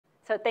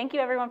So thank you,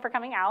 everyone, for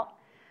coming out.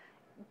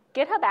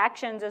 GitHub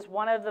Actions is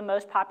one of the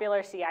most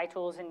popular CI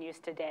tools in use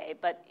today.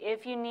 But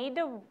if you need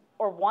to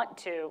or want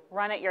to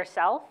run it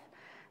yourself,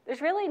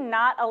 there's really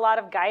not a lot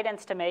of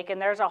guidance to make,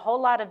 and there's a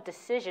whole lot of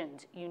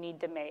decisions you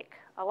need to make.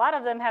 A lot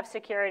of them have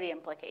security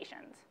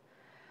implications.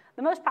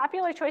 The most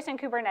popular choice in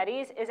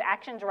Kubernetes is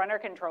Actions Runner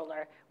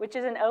Controller, which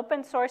is an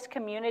open source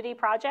community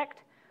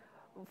project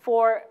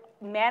for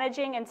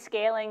managing and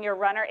scaling your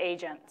runner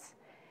agents.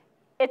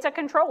 It's a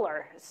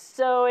controller,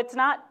 so it's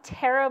not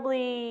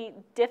terribly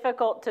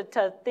difficult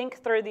to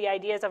think through the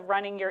ideas of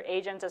running your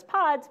agents as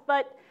pods,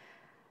 but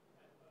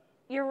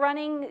you're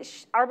running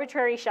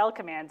arbitrary shell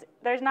commands.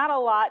 There's not a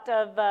lot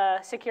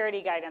of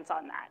security guidance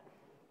on that.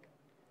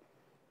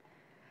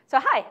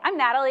 So hi, I'm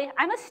Natalie.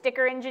 I'm a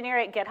sticker engineer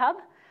at GitHub.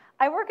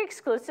 I work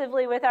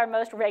exclusively with our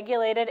most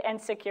regulated and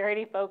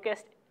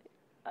security-focused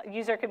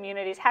user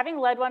communities, having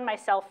led one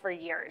myself for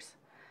years.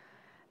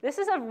 This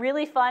is a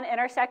really fun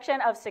intersection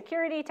of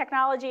security,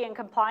 technology, and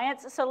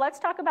compliance. So let's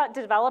talk about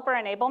developer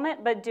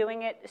enablement, but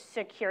doing it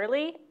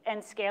securely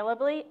and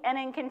scalably and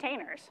in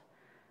containers.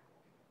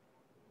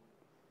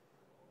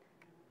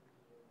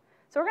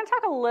 So we're going to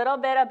talk a little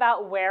bit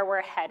about where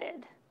we're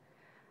headed.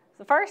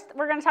 So first,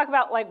 we're going to talk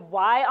about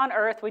why on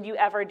earth would you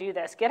ever do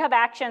this? GitHub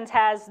Actions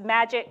has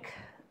magic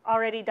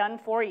already done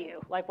for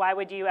you. Why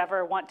would you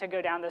ever want to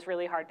go down this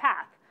really hard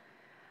path?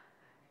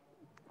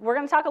 We're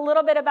going to talk a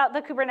little bit about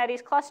the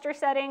Kubernetes cluster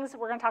settings.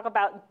 We're going to talk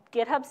about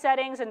GitHub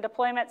settings and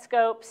deployment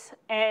scopes,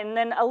 and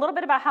then a little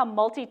bit about how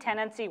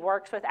multi-tenancy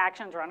works with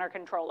Actions Runner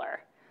Controller.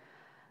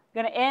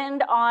 I'm going to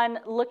end on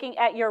looking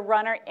at your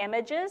runner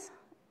images,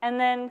 and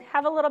then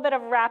have a little bit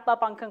of wrap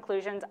up on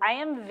conclusions. I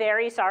am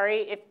very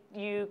sorry if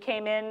you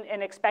came in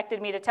and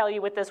expected me to tell you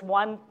with this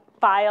one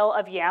file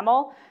of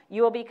YAML,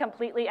 you will be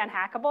completely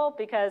unhackable,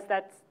 because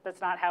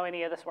that's not how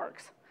any of this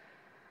works.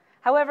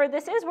 However,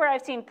 this is where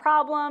I've seen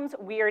problems,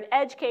 weird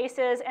edge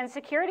cases, and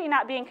security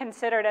not being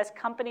considered as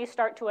companies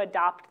start to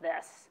adopt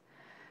this.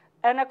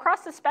 And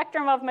across the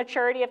spectrum of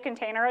maturity of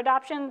container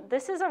adoption,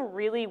 this is a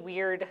really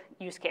weird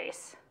use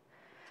case.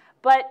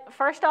 But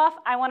first off,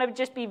 I want to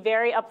just be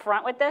very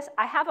upfront with this.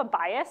 I have a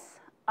bias.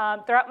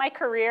 Throughout my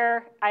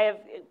career, I have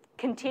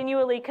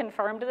continually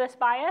confirmed this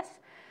bias.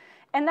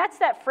 And that's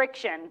that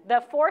friction.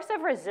 The force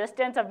of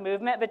resistance of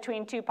movement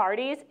between two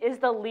parties is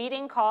the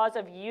leading cause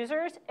of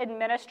users,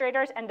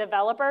 administrators, and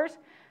developers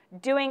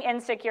doing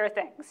insecure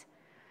things.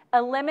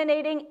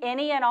 Eliminating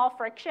any and all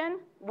friction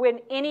when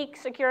any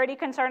security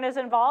concern is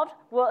involved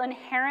will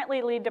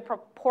inherently lead to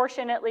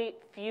proportionately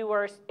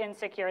fewer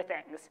insecure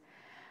things.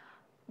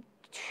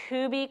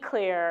 To be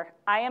clear,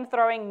 I am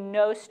throwing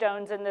no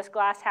stones in this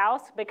glass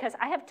house, because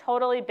I have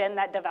totally been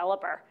that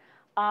developer.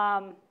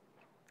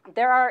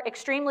 There are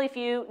extremely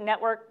few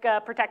network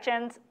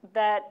protections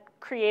that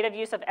creative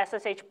use of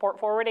SSH port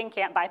forwarding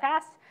can't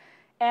bypass.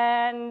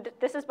 And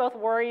this is both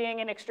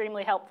worrying and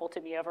extremely helpful to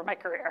me over my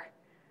career.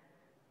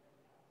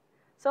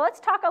 So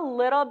let's talk a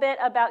little bit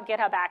about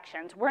GitHub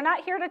Actions. We're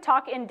not here to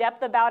talk in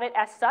depth about it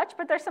as such,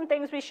 but there's some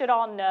things we should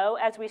all know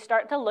as we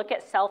start to look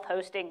at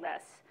self-hosting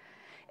this.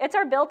 It's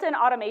our built-in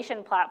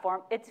automation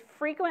platform. It's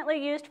frequently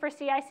used for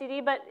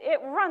CI/CD, but it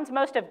runs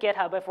most of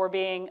GitHub, if we're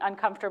being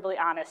uncomfortably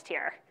honest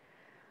here.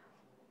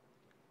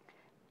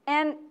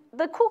 And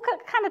the cool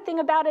kind of thing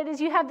about it is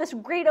you have this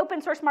great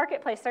open source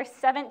marketplace. There's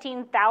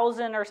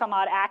 17,000 or some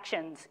odd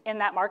actions in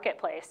that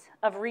marketplace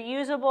of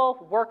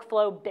reusable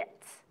workflow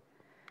bits.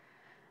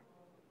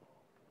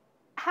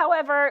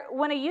 However,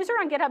 when a user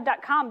on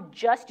GitHub.com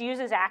just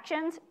uses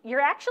actions, you're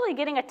actually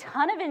getting a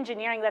ton of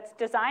engineering that's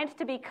designed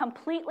to be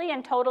completely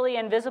and totally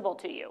invisible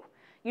to you.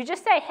 You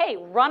just say, hey,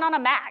 run on a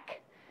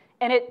Mac,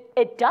 and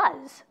it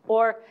does.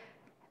 Or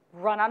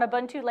run on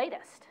Ubuntu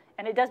latest,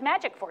 and it does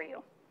magic for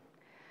you.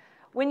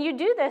 When you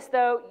do this,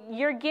 though,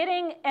 you're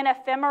getting an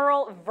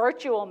ephemeral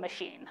virtual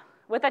machine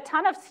with a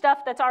ton of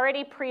stuff that's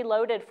already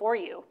preloaded for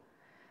you.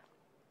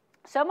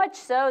 So much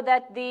so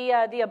that the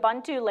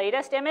Ubuntu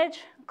latest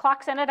image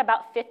clocks in at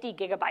about 50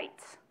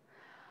 gigabytes.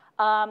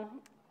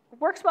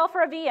 Works well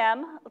for a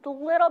VM, a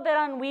little bit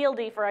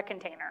unwieldy for a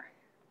container.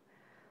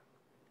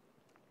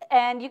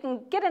 And you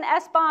can get an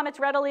SBOM. It's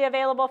readily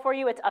available for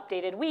you. It's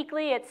updated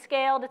weekly. It's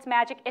scaled. It's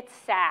magic. It's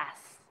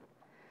SaaS.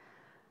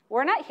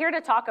 We're not here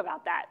to talk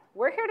about that.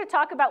 We're here to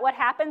talk about what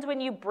happens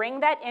when you bring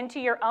that into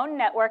your own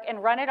network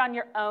and run it on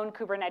your own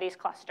Kubernetes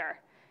cluster.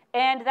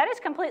 And that is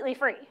completely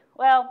free.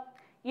 Well,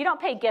 you don't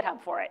pay GitHub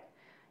for it.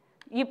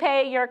 You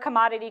pay your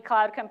commodity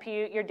cloud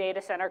compute, your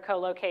data center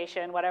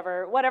co-location,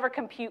 whatever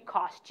compute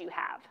costs you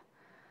have.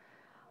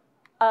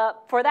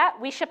 For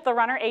that, we ship the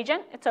runner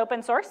agent. It's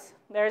open source.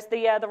 There's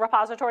the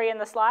repository in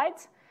the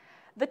slides.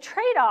 The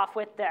trade-off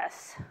with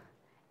this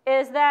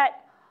is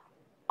that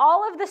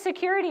all of the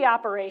security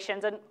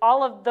operations and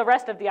all of the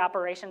rest of the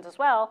operations as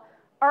well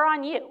are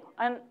on you,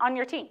 on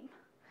your team.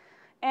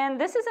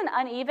 And this is an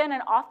uneven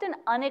and often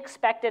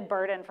unexpected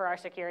burden for our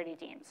security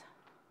teams.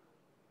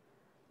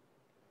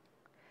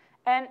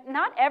 And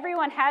not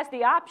everyone has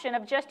the option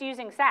of just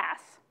using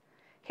SaaS.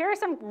 Here are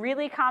some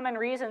really common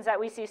reasons that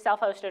we see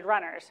self-hosted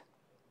runners.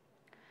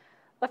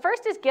 The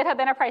first is GitHub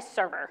Enterprise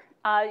Server.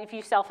 If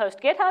you self-host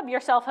GitHub, you're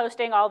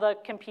self-hosting all the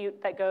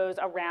compute that goes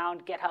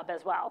around GitHub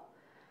as well.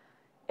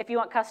 If you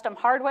want custom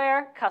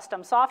hardware,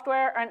 custom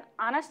software, and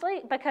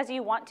honestly, because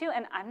you want to,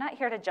 and I'm not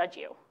here to judge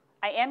you.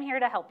 I am here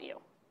to help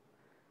you.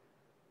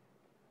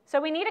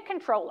 So we need a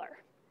controller.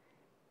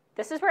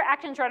 This is where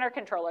Actions Runner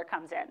Controller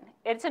comes in.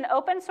 It's an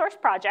open source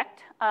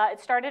project.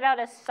 It started out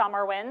as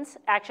SummerWinds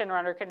Action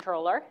Runner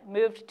Controller,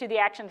 moved to the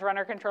Actions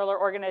Runner Controller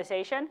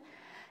organization,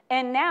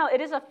 and now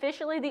it is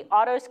officially the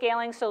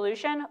auto-scaling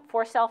solution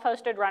for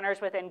self-hosted runners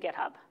within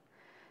GitHub.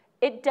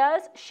 It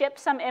does ship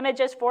some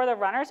images for the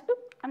runners.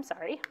 Oops, I'm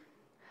sorry.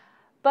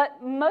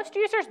 But most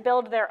users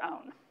build their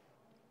own.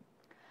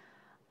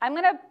 I'm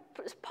going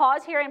to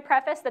pause here and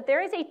preface that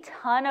there is a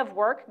ton of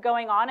work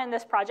going on in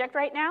this project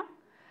right now.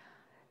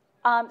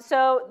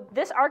 So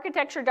this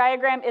architecture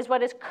diagram is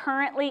what is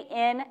currently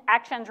in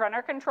Actions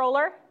Runner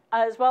Controller,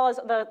 as well as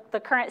the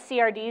current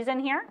CRDs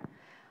in here.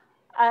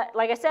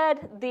 Like I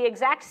said, the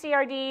exact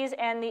CRDs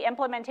and the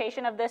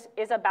implementation of this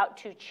is about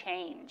to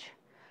change.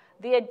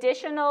 The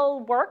additional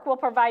work will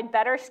provide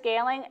better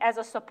scaling as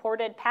a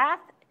supported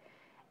path.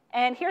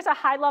 And here's a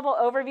high-level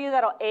overview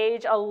that'll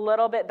age a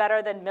little bit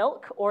better than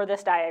Milk or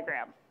this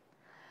diagram.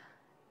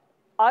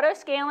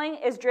 Auto-scaling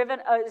is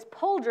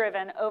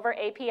pull-driven over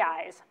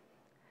APIs.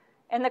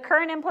 In the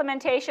current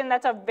implementation,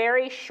 that's a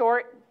very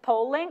short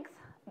poll length.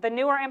 The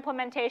newer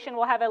implementation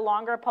will have a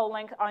longer poll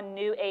length on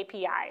new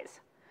APIs.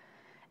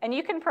 And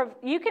you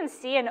can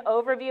see an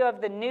overview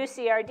of the new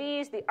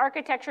CRDs, the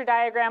architecture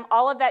diagram,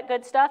 all of that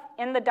good stuff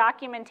in the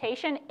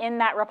documentation in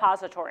that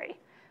repository.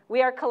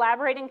 We are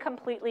collaborating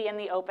completely in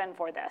the open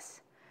for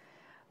this.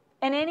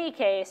 In any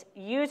case,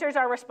 users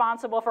are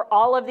responsible for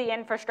all of the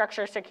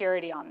infrastructure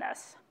security on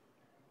this.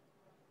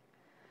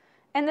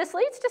 And this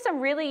leads to some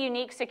really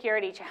unique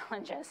security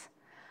challenges.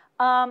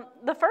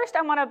 The first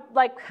I want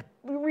to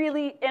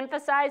really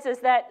emphasize is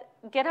that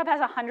GitHub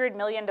has 100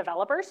 million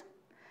developers,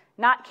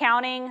 not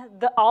counting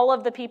all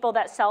of the people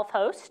that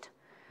self-host.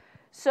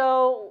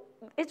 So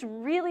it's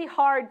really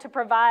hard to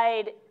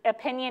provide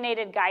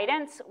opinionated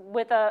guidance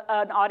with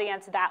an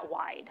audience that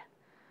wide.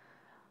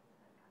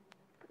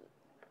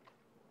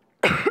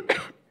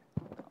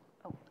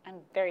 Oh, I'm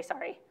very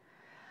sorry.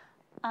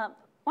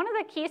 One of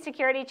the key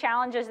security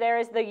challenges there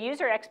is the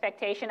user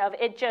expectation of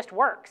it just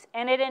works.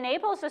 And it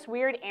enables this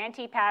weird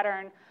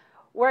anti-pattern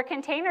where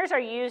containers are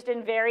used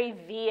in very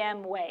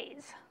VM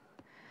ways,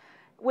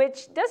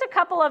 which does a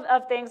couple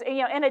of things,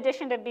 in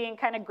addition to being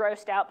kind of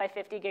grossed out by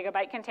 50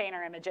 gigabyte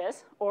container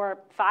images, or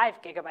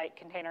 5 gigabyte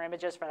container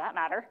images for that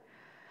matter.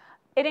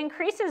 It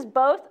increases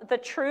both the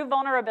true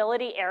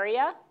vulnerability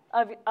area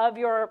of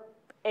your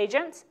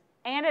agents,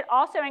 and it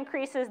also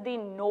increases the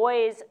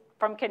noise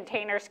from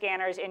container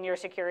scanners in your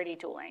security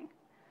tooling.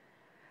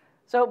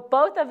 So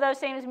both of those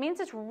things means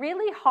it's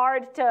really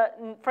hard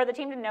for the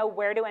team to know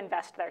where to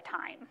invest their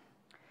time.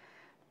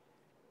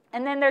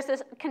 And then there's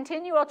this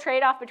continual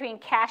trade-off between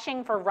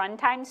caching for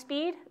runtime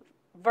speed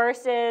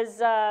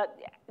versus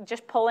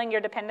just pulling your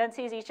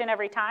dependencies each and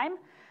every time.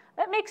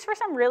 That makes for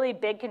some really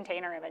big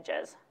container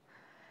images.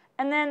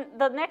 And then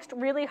the next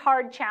really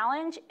hard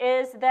challenge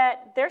is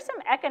that there's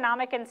some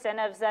economic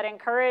incentives that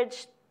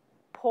encourage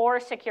poor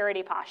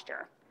security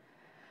posture,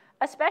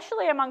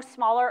 especially among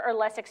smaller or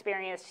less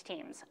experienced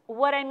teams.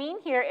 What I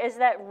mean here is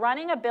that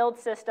running a build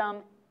system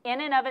in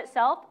and of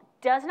itself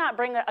does not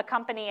bring a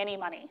company any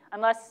money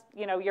unless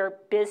your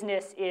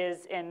business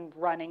is in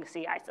running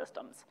CI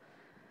systems.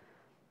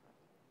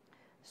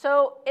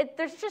 So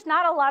there's just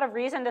not a lot of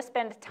reason to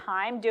spend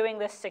time doing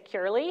this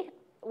securely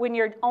when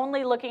you're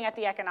only looking at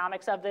the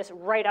economics of this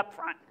right up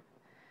front.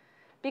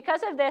 Because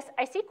of this,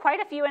 I see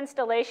quite a few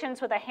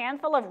installations with a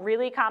handful of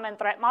really common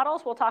threat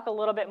models we'll talk a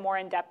little bit more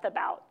in depth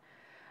about.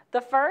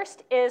 The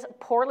first is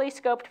poorly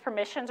scoped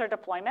permissions or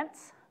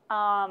deployments.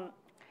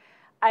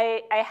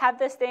 I have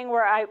this thing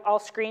where I'll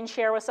screen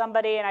share with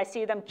somebody and I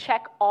see them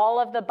check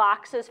all of the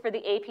boxes for the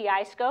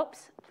API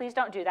scopes. Please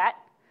don't do that.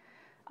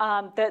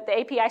 The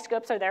API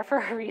scopes are there for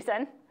a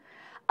reason.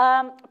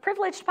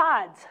 Privileged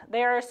pods.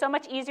 They are so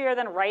much easier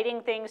than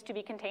writing things to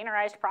be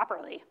containerized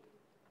properly.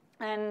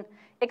 And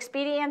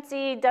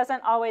expediency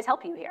doesn't always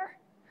help you here.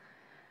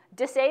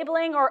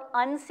 Disabling or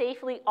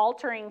unsafely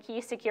altering key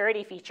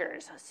security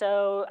features.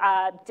 So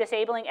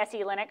disabling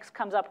SE Linux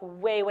comes up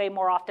way, way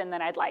more often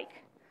than I'd like.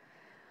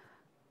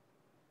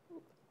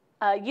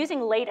 Using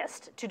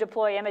latest to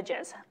deploy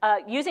images.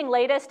 Using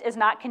latest is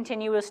not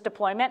continuous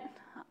deployment.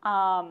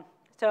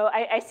 So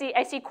I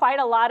see quite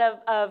a lot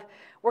of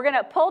we're going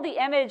to pull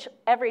the image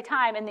every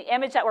time, and the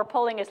image that we're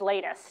pulling is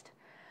latest.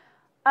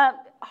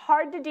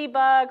 Hard to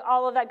debug,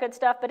 all of that good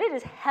stuff, but it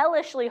is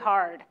hellishly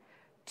hard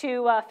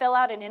to fill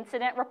out an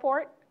incident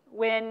report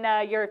when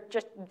you're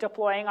just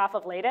deploying off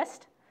of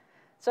latest.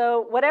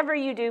 So whatever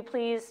you do,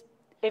 please,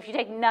 if you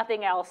take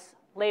nothing else,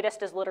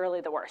 latest is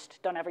literally the worst.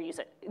 Don't ever use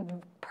it.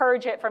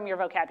 Purge it from your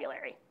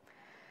vocabulary.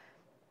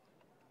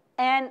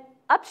 And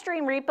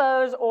upstream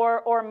repos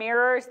or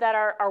mirrors that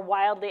are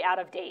wildly out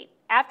of date.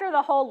 After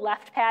the whole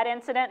left pad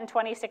incident in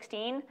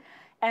 2016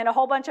 and a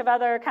whole bunch of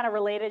other kind of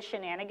related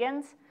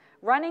shenanigans,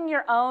 running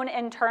your own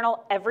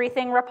internal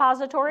everything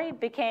repository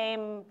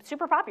became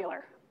super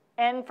popular,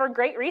 and for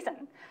great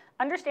reason.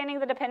 Understanding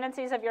the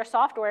dependencies of your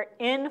software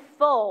in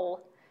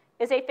full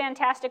is a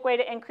fantastic way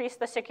to increase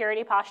the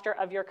security posture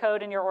of your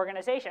code and your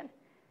organization.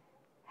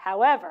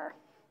 However,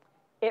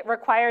 it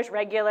requires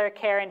regular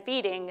care and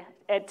feeding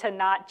to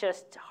not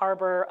just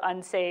harbor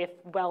unsafe,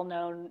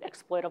 well-known,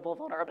 exploitable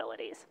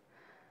vulnerabilities.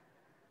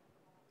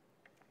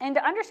 And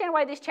to understand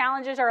why these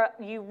challenges are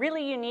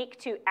really unique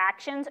to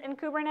actions in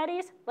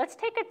Kubernetes, let's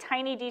take a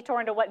tiny detour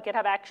into what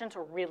GitHub Actions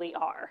really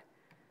are.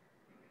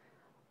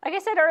 Like I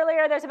said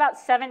earlier, there's about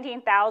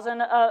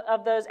 17,000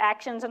 of those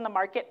actions in the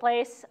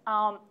marketplace.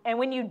 And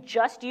when you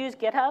just use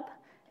GitHub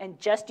and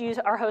just use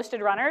our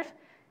hosted runners,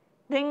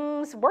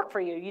 things work for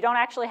you. You don't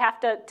actually have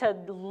to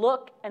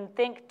look and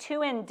think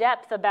too in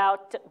depth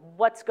about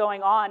what's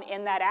going on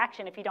in that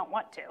action if you don't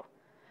want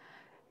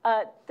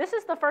to. This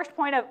is the first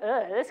point of,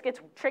 this gets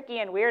tricky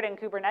and weird in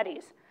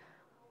Kubernetes.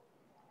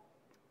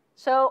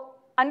 So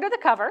under the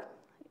cover,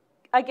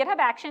 a GitHub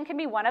action can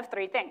be one of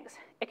three things.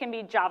 It can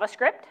be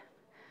JavaScript,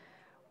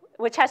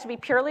 which has to be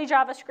purely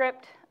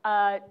JavaScript.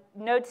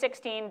 Node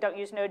 16, don't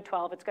use Node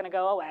 12, it's going to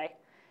go away.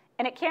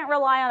 And it can't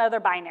rely on other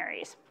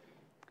binaries.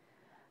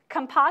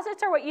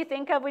 Composites are what you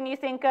think of when you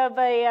think of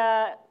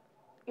a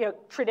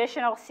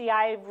traditional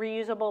CI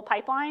reusable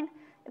pipeline.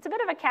 It's a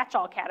bit of a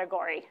catch-all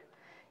category.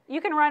 You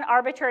can run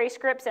arbitrary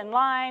scripts in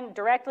line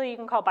directly. You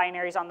can call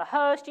binaries on the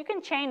host. You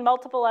can chain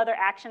multiple other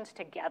actions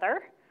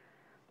together.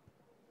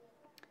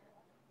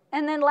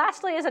 And then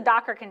lastly is a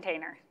Docker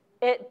container.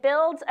 It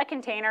builds a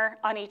container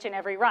on each and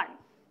every run.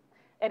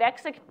 It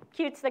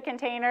executes the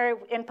container,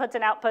 inputs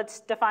and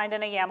outputs defined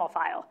in a YAML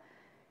file.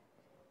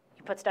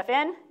 You put stuff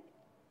in,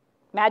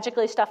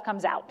 magically stuff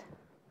comes out.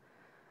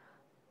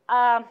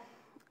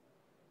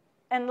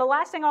 And the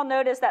last thing I'll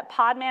note is that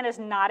Podman is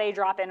not a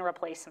drop-in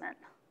replacement.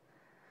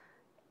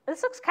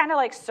 This looks kind of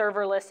like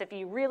serverless if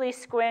you really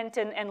squint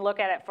and look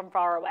at it from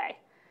far away.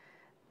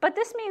 But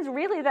this means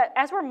really that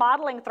as we're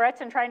modeling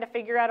threats and trying to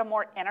figure out a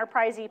more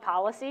enterprise-y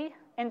policy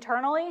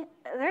internally,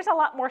 there's a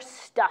lot more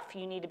stuff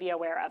you need to be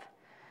aware of.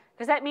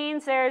 Because that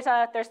means there's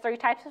three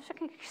types of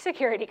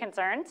security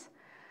concerns.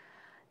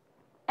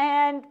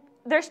 And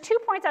there's 2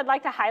 points I'd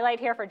like to highlight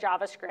here for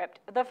JavaScript.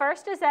 The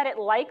first is that it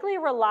likely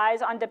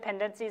relies on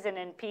dependencies in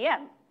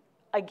NPM.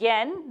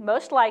 Again,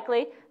 most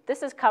likely,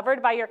 this is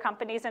covered by your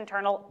company's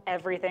internal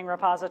everything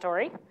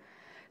repository.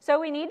 So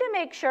we need to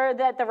make sure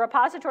that the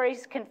repository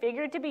is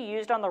configured to be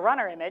used on the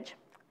runner image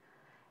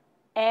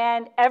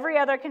and every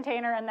other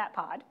container in that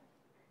pod.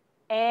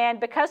 And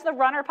because the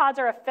runner pods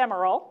are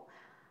ephemeral,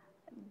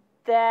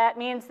 that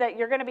means that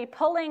you're going to be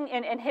pulling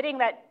and hitting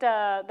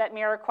that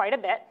mirror quite a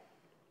bit.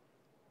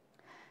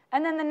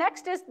 And then the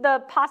next is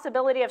the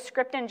possibility of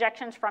script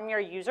injections from your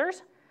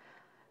users.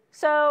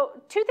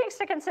 So 2 things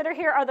to consider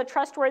here are the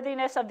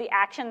trustworthiness of the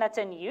action that's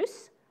in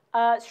use.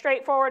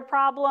 Straightforward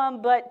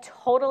problem, but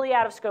totally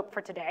out of scope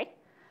for today.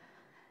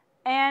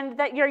 And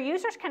that your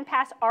users can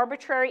pass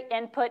arbitrary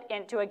input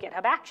into a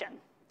GitHub action.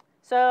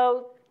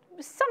 So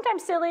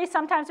sometimes silly,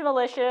 sometimes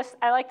malicious.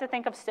 I like to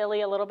think of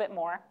silly a little bit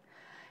more.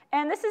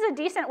 And this is a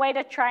decent way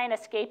to try and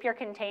escape your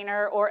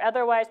container or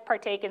otherwise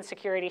partake in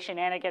security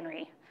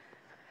shenaniganry.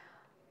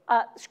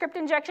 Script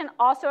injection,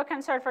 also a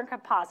concern for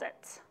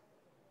composites,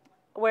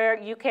 where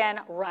you can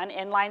run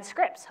inline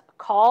scripts,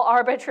 call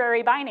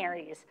arbitrary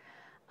binaries.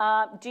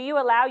 Do you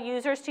allow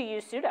users to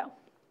use sudo?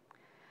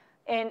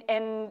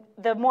 In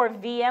the more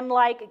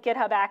VM-like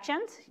GitHub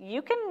Actions,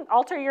 you can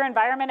alter your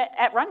environment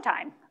at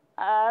runtime.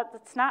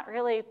 It's not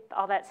really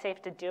all that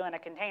safe to do in a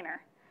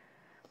container.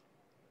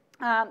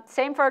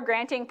 Same for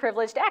granting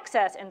privileged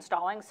access,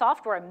 installing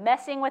software,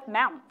 messing with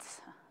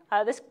mounts.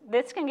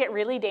 This can get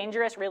really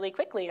dangerous really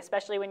quickly,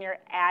 especially when you're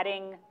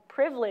adding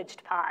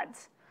privileged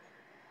pods.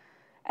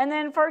 And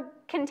then for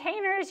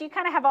containers, you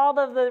kind of have all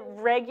of the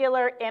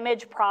regular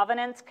image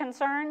provenance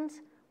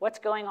concerns, what's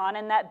going on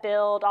in that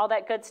build, all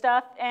that good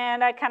stuff.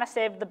 And I kind of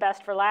saved the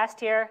best for last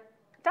here.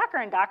 Docker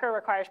and Docker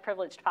requires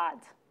privileged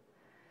pods.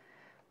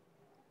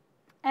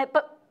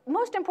 But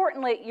most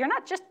importantly, you're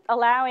not just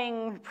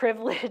allowing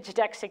privileged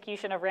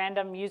execution of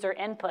random user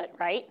input,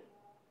 right?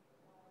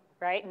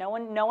 Right? No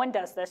one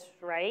does this,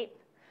 right?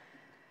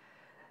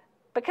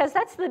 Because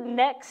that's the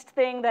next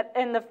thing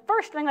and the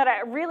first thing that I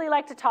really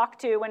like to talk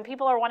to when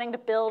people are wanting to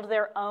build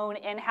their own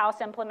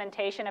in-house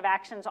implementation of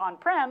actions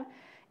on-prem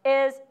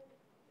is,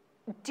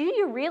 do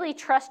you really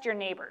trust your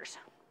neighbors?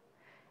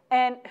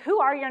 And who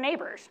are your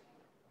neighbors?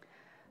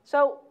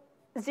 So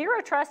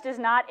zero trust is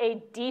not a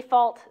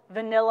default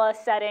vanilla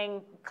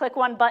setting, click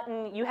one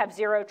button, you have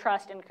zero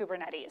trust in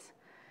Kubernetes.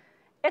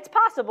 It's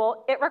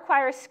possible. It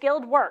requires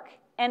skilled work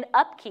and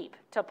upkeep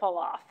to pull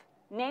off.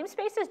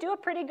 Namespaces do a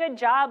pretty good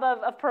job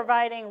of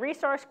providing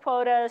resource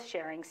quotas,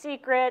 sharing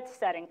secrets,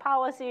 setting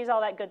policies,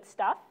 all that good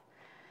stuff.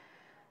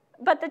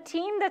 But the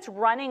team that's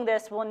running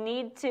this will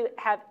need to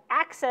have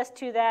access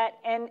to that,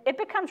 and it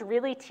becomes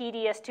really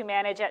tedious to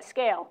manage at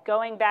scale,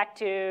 going back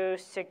to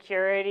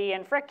security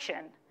and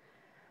friction.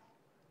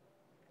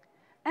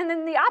 And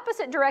then the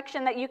opposite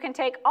direction that you can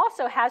take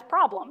also has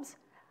problems.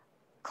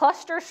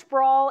 Cluster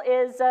sprawl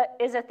is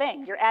a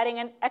thing. You're adding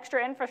an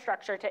extra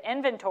infrastructure to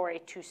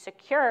inventory, to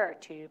secure,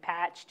 to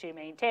patch, to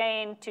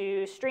maintain,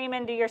 to stream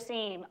into your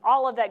SIEM,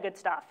 all of that good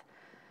stuff.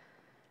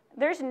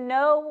 There's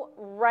no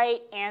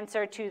right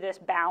answer to this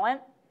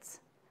balance.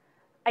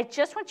 I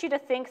just want you to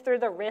think through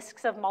the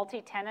risks of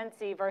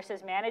multi-tenancy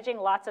versus managing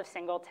lots of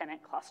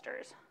single-tenant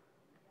clusters.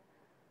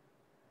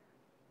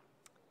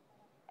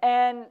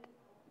 And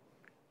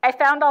I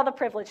found all the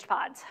privileged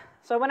pods.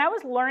 So when I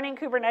was learning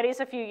Kubernetes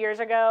a few years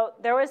ago,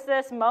 there was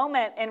this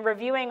moment in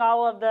reviewing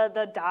all of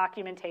the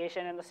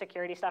documentation and the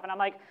security stuff, and I'm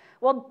like,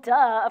 well,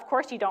 duh, of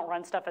course you don't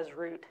run stuff as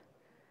root.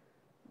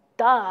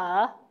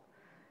 Duh.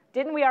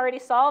 Didn't we already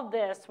solve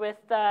this with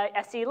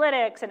SE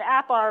Linux and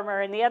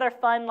AppArmor and the other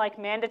fun like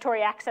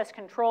mandatory access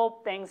control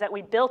things that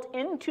we built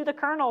into the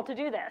kernel to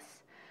do this?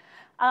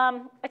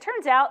 It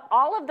turns out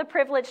all of the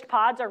privileged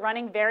pods are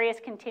running various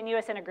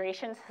continuous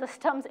integration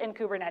systems in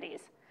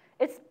Kubernetes.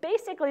 It's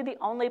basically the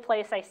only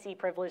place I see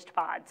privileged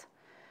pods.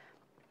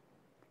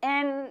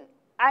 And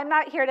I'm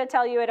not here to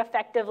tell you it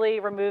effectively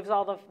removes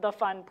all the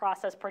fun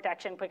process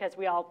protection because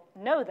we all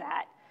know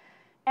that.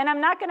 And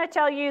I'm not going to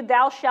tell you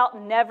thou shalt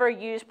never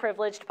use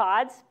privileged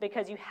pods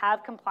because you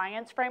have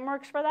compliance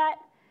frameworks for that.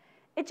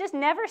 It just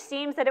never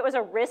seems that it was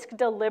a risk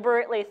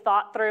deliberately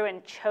thought through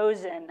and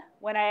chosen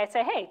when I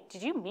say, hey,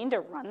 did you mean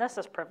to run this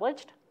as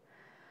privileged?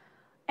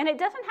 And it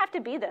doesn't have to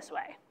be this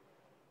way.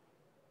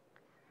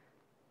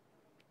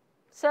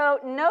 So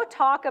no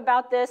talk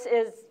about this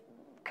is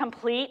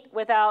complete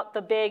without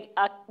the big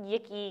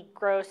yicky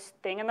gross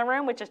thing in the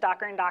room, which is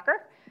Docker and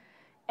Docker.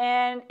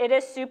 And it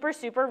is super,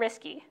 super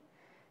risky.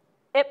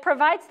 It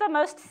provides the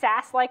most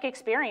SaaS-like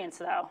experience,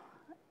 though.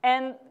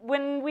 And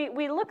when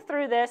we look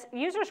through this,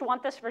 users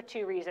want this for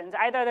two reasons.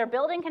 Either they're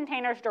building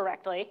containers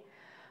directly,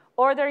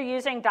 or they're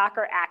using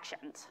Docker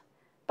Actions.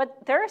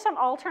 But there are some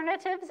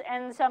alternatives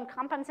and some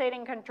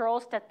compensating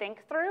controls to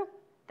think through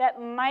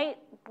that might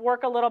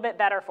work a little bit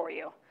better for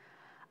you.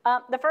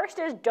 The first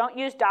is don't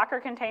use Docker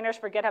containers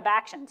for GitHub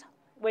Actions,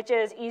 which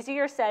is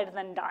easier said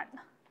than done.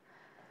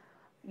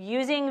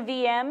 Using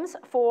VMs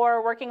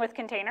for working with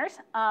containers.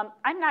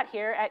 I'm not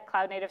here at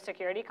Cloud Native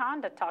Security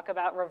Con to talk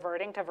about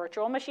reverting to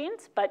virtual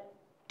machines, but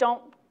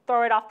don't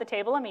throw it off the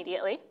table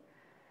immediately.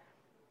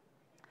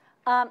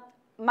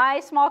 My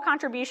small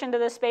contribution to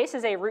this space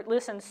is a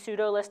rootless and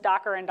pseudo-less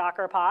Docker and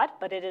Docker pod,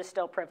 but it is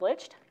still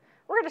privileged.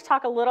 We're going to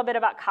talk a little bit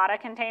about Kata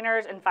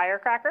containers and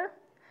Firecracker.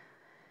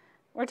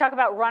 We're going to talk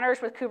about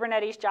runners with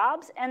Kubernetes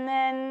jobs, and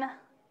then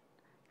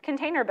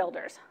container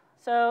builders.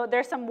 So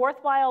there's some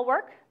worthwhile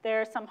work,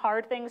 there's some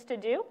hard things to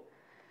do,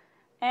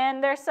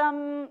 and there's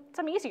some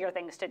easier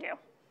things to do.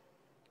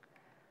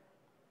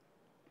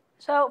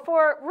 So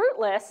for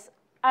rootless,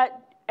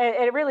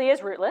 it really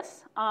is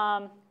rootless.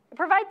 It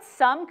provides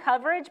some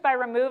coverage by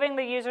removing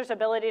the user's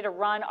ability to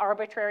run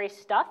arbitrary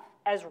stuff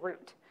as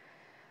root.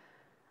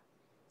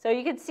 So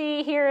you can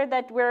see here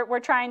that we're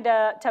trying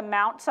to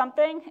mount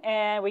something,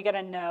 and we get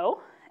a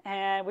no.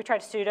 And we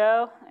tried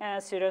sudo,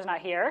 and sudo's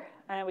not here.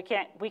 And we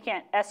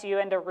can't su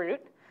into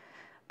root.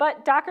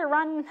 But Docker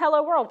run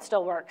hello world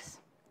still works.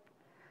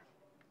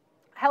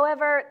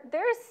 However,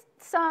 there's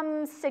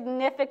some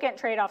significant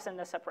trade-offs in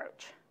this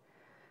approach.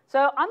 So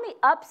on the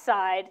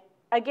upside,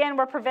 again,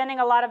 we're preventing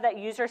a lot of that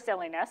user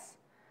silliness.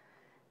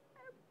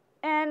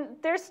 And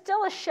there's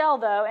still a shell,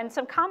 though, and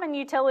some common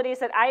utilities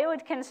that I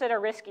would consider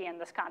risky in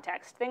this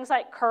context. Things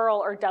like curl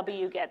or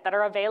wget that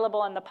are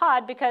available in the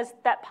pod because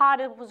that pod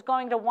was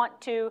going to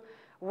want to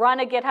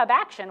run a GitHub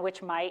action,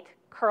 which might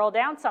curl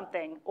down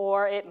something,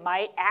 or it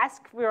might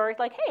ask for,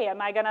 like, hey,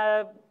 am I going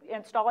to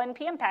install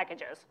NPM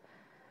packages?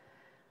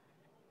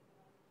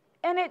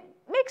 And it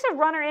makes a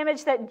runner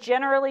image that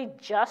generally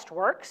just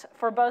works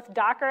for both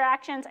Docker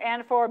actions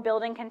and for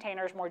building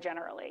containers more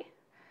generally.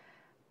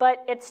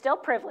 But it's still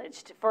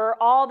privileged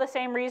for all the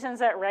same reasons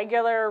that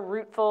regular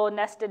rootful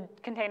nested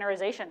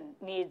containerization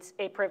needs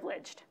a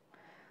privileged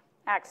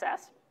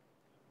access.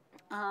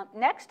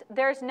 Next,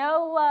 there's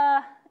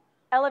no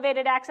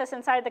elevated access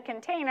inside the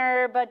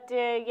container, but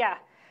yeah,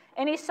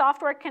 any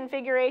software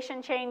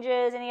configuration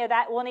changes, any of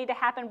that will need to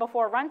happen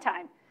before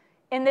runtime.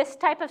 In this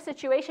type of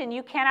situation,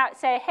 you cannot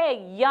say,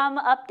 hey, yum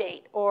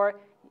update, or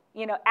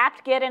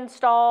apt-get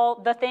install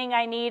the thing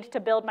I need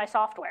to build my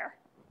software.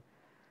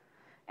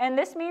 And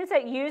this means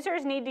that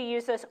users need to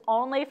use this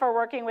only for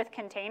working with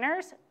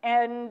containers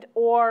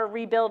or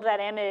rebuild that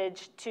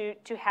image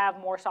to have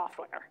more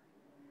software.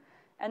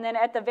 And then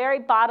at the very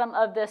bottom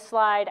of this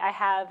slide, I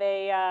have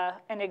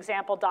an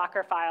example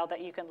Docker file that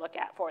you can look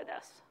at for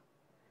this.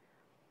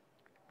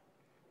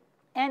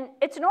 And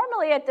it's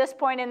normally at this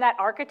point in that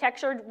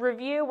architecture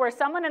review where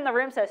someone in the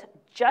room says,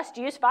 just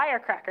use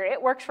Firecracker.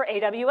 It works for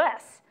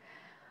AWS.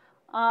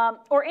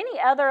 Or any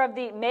other of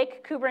the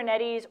make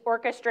Kubernetes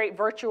orchestrate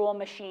virtual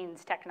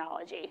machines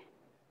technology.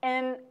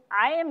 And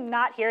I am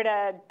not here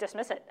to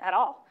dismiss it at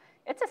all.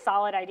 It's a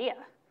solid idea.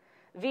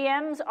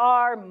 VMs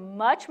are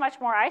much,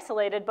 much more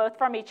isolated both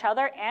from each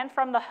other and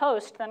from the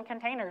host than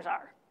containers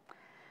are.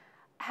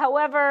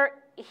 However,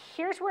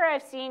 here's where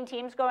I've seen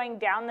teams going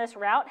down this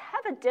route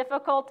have a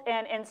difficult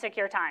and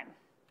insecure time.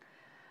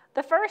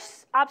 The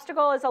first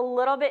obstacle is a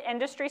little bit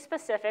industry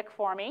specific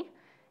for me.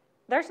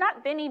 There's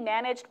not many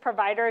managed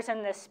providers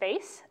in this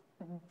space,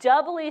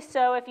 doubly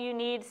so if you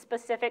need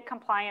specific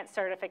compliance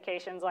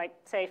certifications like,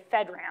 say,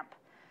 FedRAMP.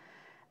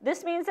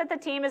 This means that the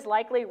team is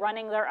likely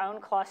running their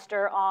own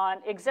cluster on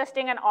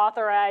existing and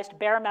authorized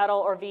bare metal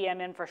or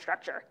VM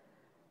infrastructure.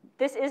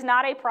 This is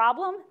not a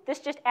problem. This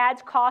just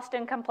adds cost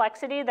and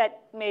complexity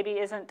that maybe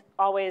isn't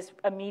always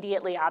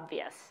immediately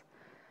obvious.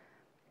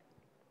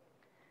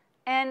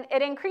 And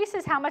it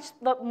increases how much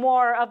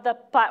more of the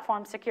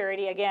platform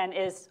security, again,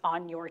 is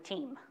on your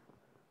team.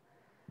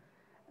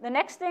 The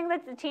next thing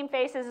that the team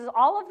faces is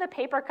all of the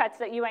paper cuts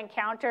that you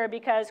encounter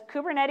because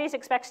Kubernetes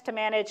expects to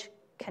manage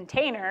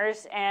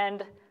containers,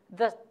 and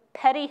the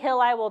petty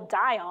hill I will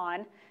die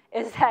on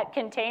is that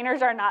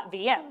containers are not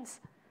VMs.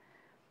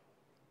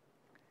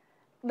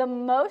 The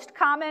most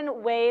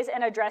common ways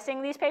in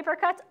addressing these paper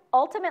cuts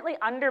ultimately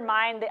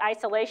undermine the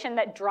isolation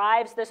that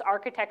drives this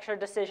architecture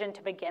decision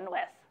to begin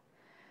with.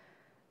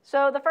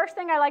 So the first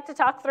thing I like to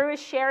talk through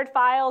is shared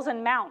files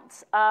and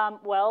mounts.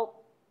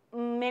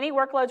 Many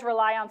workloads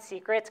rely on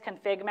secrets,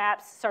 config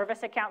maps,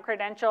 service account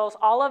credentials,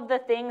 all of the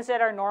things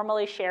that are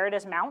normally shared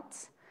as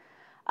mounts.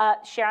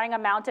 Sharing a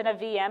mount in a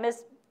VM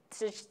is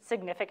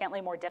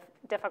significantly more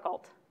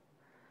difficult.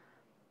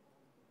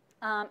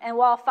 And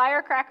while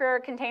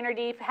Firecracker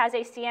Containerd has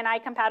a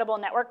CNI-compatible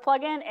network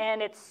plugin,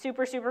 and it's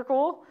super, super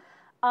cool,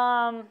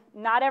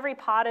 not every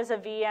pod as a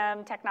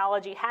VM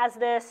technology has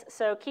this,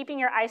 so keeping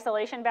your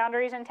isolation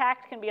boundaries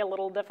intact can be a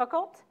little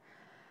difficult.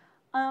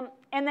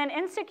 And then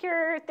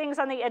insecure things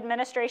on the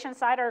administration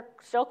side are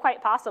still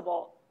quite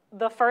possible.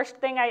 The first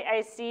thing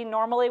I see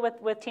normally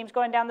with teams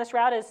going down this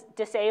route is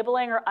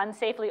disabling or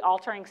unsafely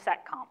altering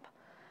seccomp.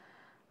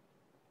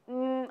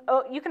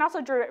 You can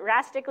also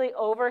drastically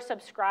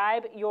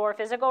oversubscribe your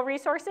physical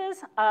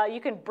resources. You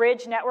can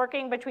bridge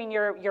networking between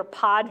your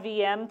pod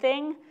VM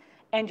thing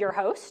and your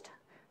host.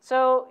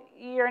 So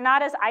you're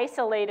not as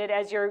isolated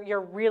as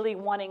you're really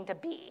wanting to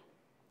be.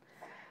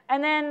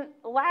 And then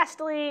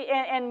lastly,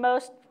 and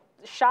most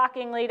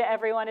shockingly to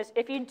everyone, is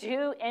if you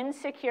do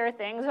insecure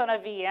things on a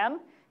VM,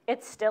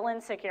 it's still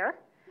insecure.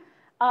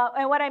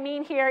 And what I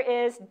mean here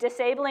is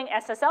disabling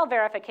SSL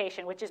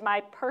verification, which is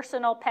my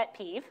personal pet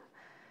peeve.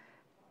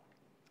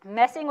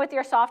 Messing with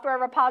your software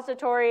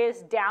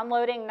repositories,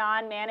 downloading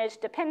non-managed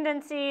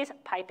dependencies,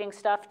 piping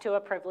stuff to a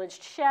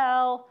privileged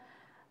shell.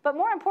 But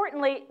more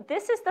importantly,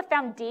 this is the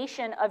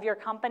foundation of your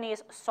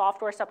company's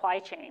software supply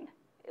chain,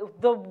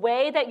 the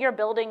way that you're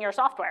building your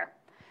software.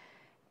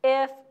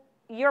 If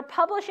you're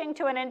publishing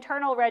to an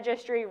internal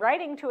registry,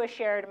 writing to a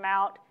shared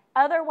mount,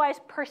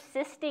 otherwise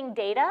persisting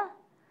data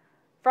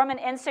from an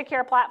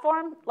insecure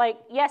platform, like,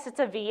 yes, it's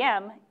a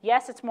VM,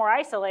 yes, it's more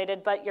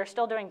isolated, but you're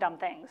still doing dumb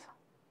things.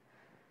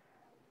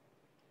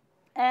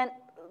 And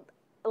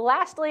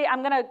lastly,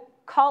 I'm going to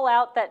call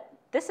out that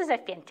this is a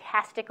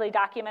fantastically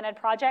documented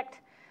project,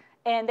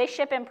 and they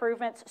ship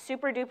improvements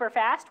super duper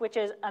fast, which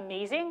is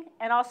amazing,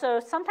 and also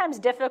sometimes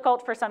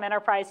difficult for some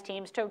enterprise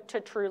teams to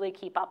truly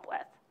keep up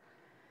with.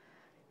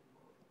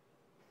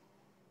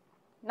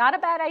 Not a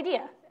bad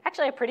idea.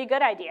 Actually, a pretty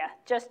good idea.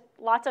 Just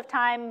lots of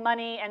time,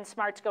 money, and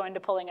smarts go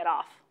into pulling it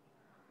off.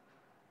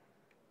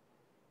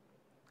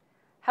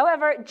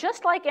 However,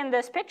 just like in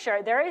this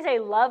picture, there is a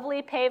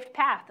lovely paved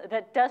path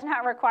that does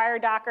not require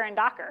Docker and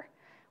Docker.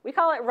 We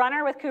call it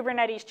Runner with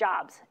Kubernetes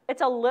Jobs.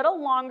 It's a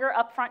little longer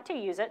upfront to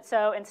use it,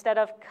 so instead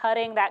of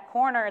cutting that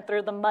corner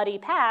through the muddy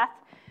path,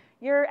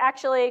 you're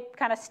actually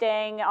kind of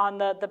staying on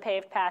the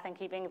paved path and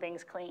keeping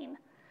things clean.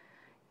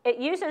 It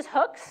uses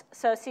hooks,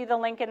 so see the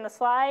link in the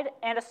slide,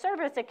 and a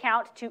service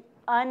account to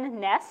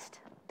unnest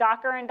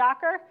Docker and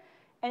Docker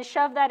and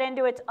shove that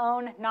into its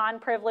own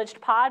non-privileged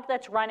pod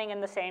that's running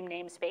in the same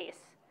namespace.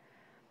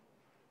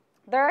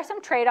 There are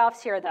some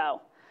trade-offs here,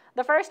 though.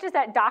 The first is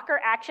that Docker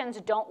Actions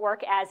don't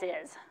work as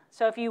is.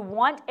 So if you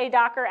want a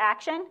Docker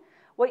action,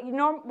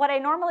 what I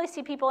normally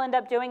see people end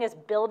up doing is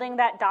building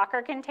that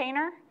Docker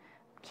container,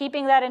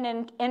 keeping that in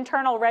an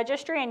internal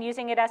registry, and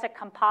using it as a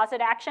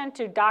composite action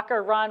to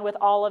Docker run with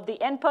all of the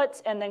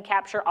inputs and then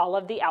capture all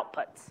of the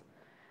outputs.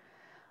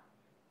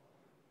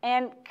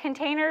 And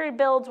container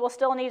builds will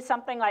still need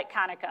something like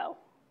Conoco.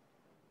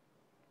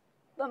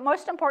 But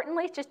most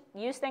importantly, just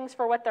use things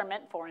for what they're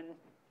meant for, and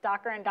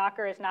Docker and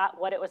Docker is not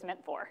what it was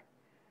meant for.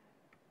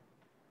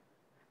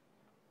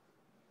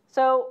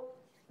 So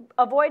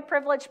avoid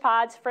privileged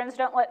pods. Friends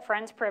don't let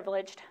friends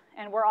privileged,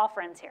 and we're all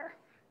friends here.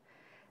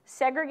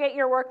 Segregate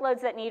your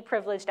workloads that need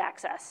privileged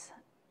access.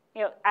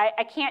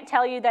 I can't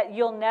tell you that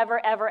you'll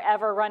never, ever,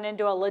 ever run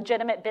into a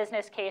legitimate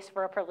business case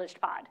for a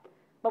privileged pod.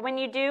 But when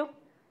you do,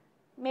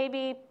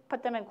 maybe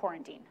put them in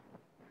quarantine.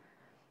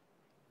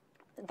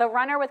 The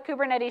Runner with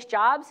Kubernetes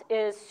Jobs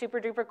is super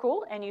duper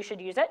cool, and you should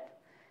use it.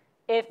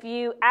 If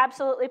you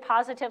absolutely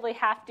positively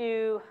have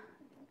to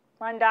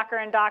run Docker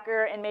and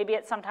Docker, and maybe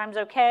it's sometimes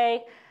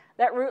okay,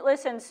 that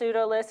rootless and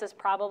pseudoless is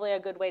probably a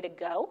good way to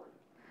go.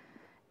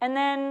 And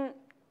then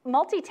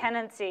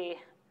multi-tenancy,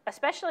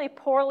 especially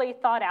poorly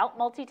thought out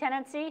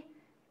multi-tenancy,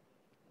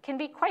 can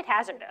be quite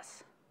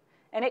hazardous.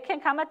 and it can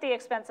come at the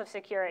expense of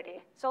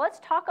security. So let's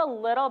talk a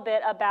little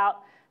bit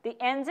about the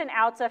ins and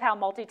outs of how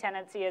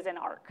multi-tenancy is in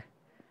Arc.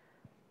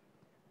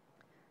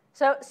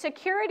 So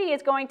security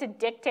is going to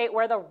dictate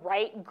where the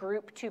right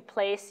group to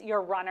place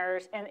your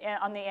runners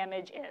on the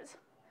image is.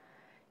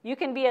 You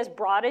can be as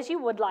broad as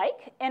you would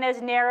like and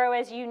as narrow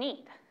as you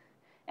need.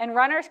 And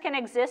runners can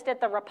exist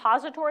at the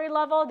repository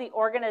level, the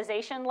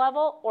organization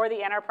level, or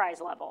the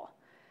enterprise level.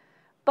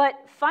 But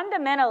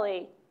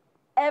fundamentally,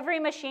 every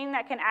machine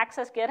that can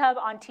access GitHub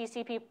on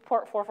TCP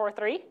port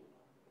 443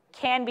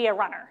 can be a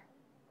runner.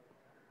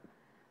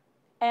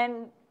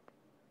 And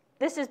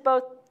this is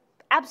both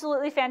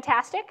absolutely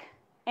fantastic,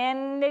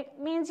 and it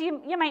means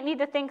you might need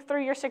to think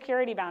through your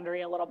security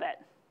boundary a little bit.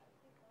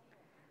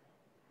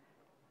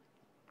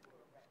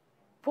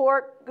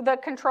 For the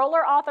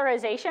controller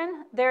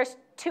authorization, there's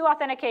two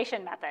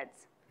authentication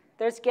methods.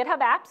 There's GitHub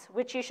Apps,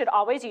 which you should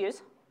always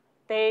use.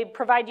 They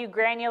provide you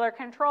granular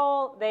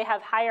control. They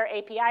have higher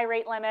API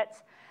rate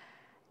limits.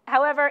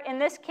 However, in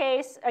this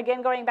case,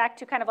 again, going back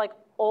to kind of like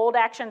old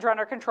Actions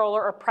Runner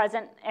Controller or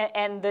present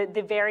and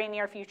the very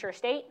near future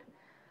state,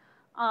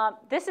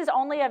 this is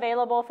only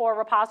available for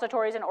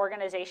repositories and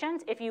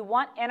organizations. If you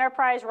want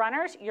enterprise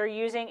runners, you're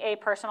using a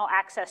personal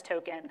access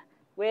token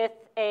with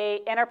a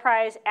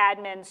enterprise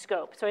admin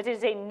scope. So it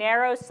is a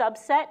narrow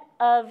subset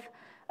of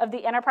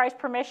the enterprise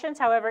permissions.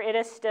 However, it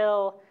is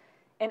still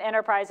an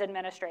enterprise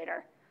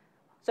administrator.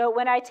 So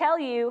when I tell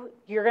you,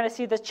 you're going to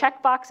see the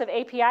checkbox of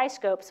API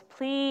scopes,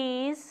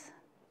 please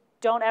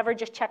don't ever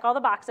just check all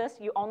the boxes.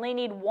 You only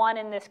need one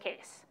in this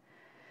case.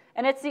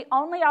 And it's the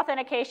only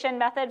authentication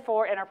method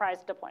for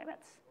enterprise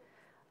deployments.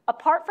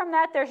 Apart from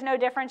that, there's no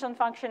difference in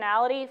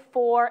functionality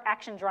for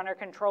Actions Runner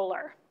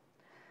Controller.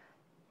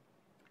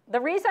 The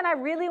reason I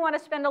really want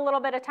to spend a little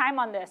bit of time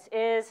on this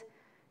is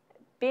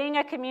being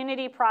a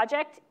community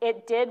project,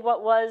 it did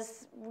what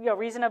was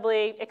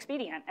reasonably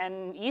expedient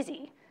and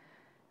easy.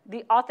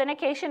 The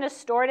authentication is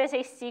stored as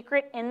a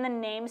secret in the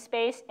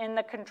namespace in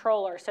the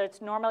controller. So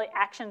it's normally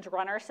Actions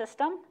Runner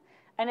system.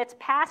 And it's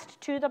passed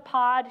to the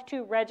pod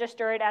to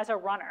register it as a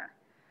runner.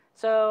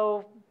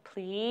 So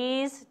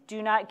please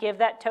do not give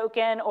that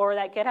token or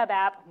that GitHub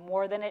app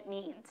more than it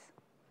needs.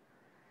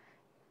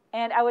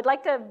 And I would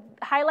like to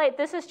highlight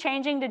this is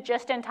changing to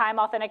just-in-time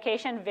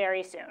authentication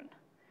very soon.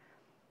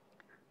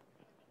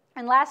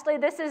 And lastly,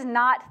 this is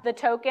not the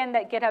token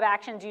that GitHub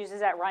Actions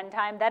uses at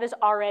runtime. That is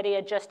already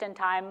a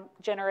just-in-time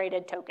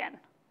generated token.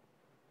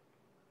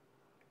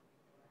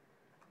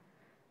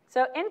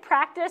 So in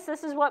practice,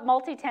 this is what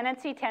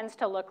multi-tenancy tends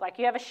to look like.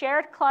 You have a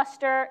shared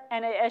cluster,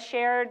 and a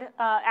shared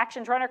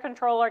Actions Runner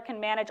Controller can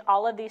manage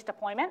all of these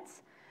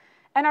deployments.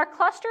 And our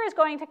cluster is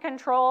going to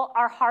control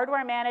our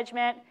hardware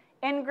management,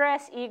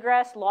 ingress,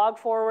 egress, log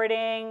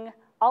forwarding,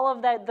 all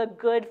of the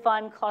good,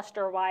 fun,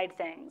 cluster-wide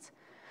things.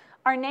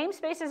 Our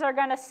namespaces are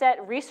going to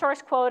set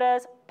resource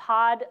quotas,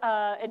 pod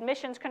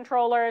admissions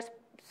controllers,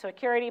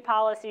 security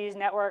policies,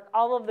 network,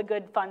 all of the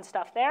good, fun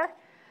stuff there.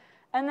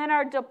 And then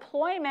our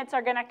deployments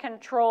are going to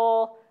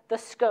control the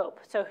scope.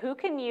 So who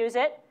can use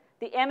it,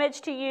 the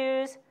image to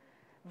use,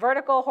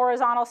 vertical,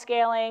 horizontal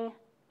scaling,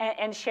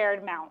 and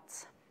shared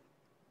mounts.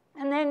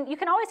 And then you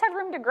can always have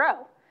room to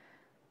grow.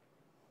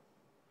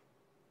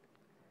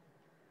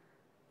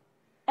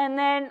 And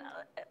then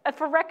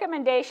for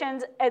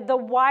recommendations, the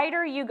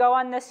wider you go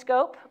on this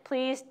scope,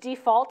 please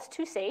default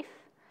to safe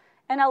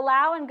and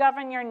allow and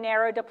govern your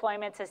narrow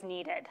deployments as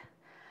needed.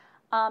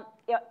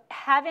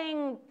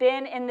 Having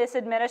been in this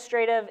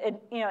administrative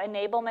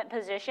enablement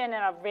position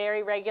in a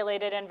very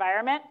regulated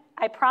environment,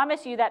 I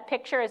promise you that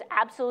picture is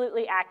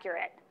absolutely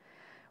accurate.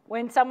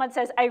 When someone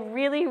says, I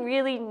really,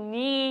 really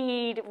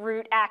need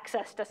root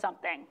access to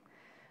something.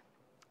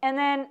 And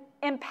then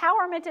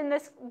empowerment in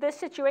this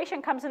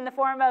situation comes in the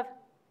form of,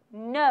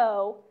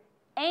 no,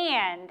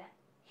 and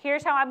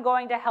here's how I'm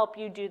going to help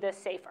you do this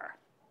safer.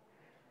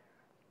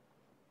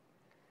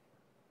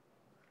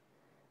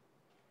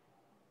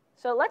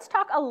 So let's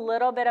talk a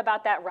little bit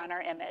about that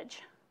runner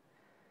image.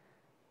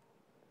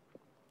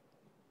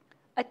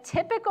 A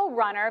typical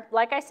runner,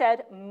 like I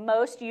said,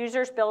 most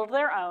users build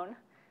their own,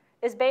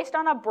 is based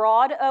on a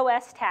broad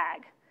OS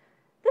tag.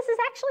 This is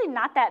actually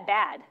not that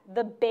bad.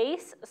 The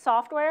base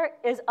software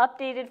is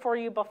updated for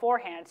you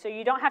beforehand, so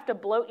you don't have to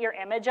bloat your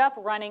image up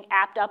running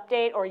apt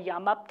update or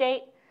yum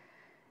update,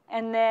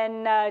 and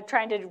then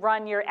trying to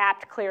run your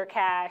apt clear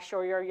cache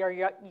or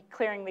your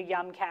clearing the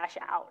yum cache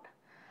out.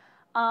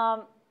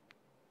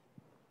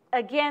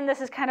 Again,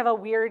 this is kind of a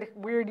weird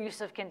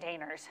use of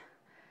containers.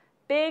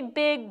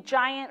 Big,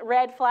 giant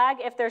red flag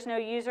if there's no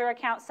user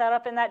account set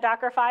up in that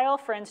Docker file.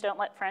 Friends don't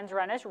let friends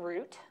run as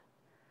root.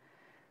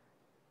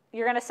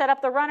 You're going to set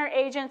up the runner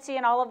agency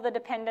and all of the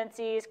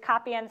dependencies,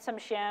 copy in some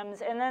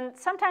shims, and then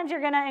sometimes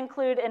you're going to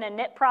include an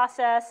init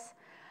process,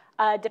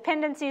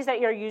 dependencies that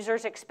your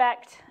users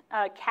expect,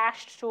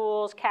 cached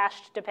tools,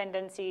 cached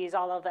dependencies,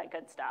 all of that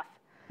good stuff.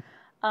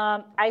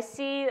 I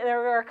see there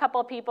were a couple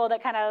of people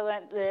that kind of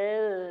went,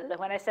 ugh,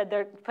 when I said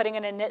they're putting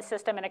an init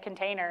system in a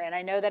container, and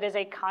I know that is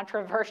a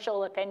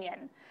controversial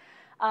opinion.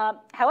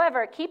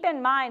 However, keep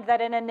in mind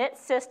that an init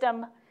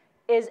system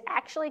is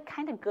actually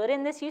kind of good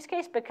in this use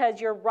case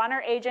because your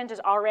runner agent is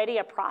already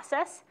a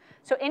process.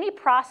 So any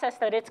process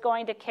that it's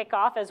going to kick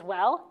off as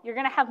well, you're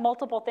going to have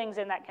multiple things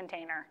in that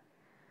container.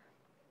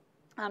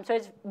 So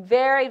it's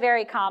very,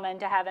 very common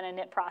to have an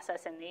init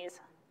process in these.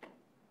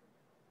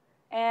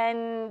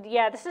 And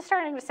yeah, this is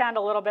starting to sound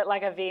a little bit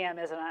like a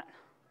VM, isn't it?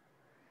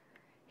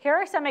 Here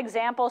are some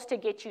examples to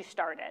get you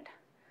started.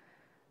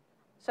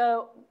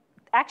 So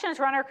Actions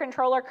Runner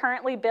Controller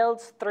currently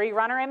builds 3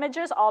 runner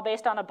images, all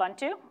based on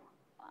Ubuntu.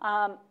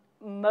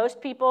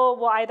 Most people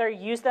will either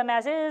use them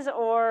as is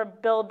or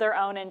build their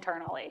own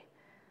internally.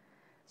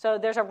 So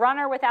there's a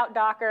runner without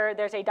Docker,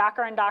 there's a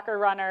Docker and Docker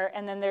runner,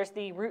 and then there's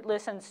the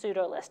rootless and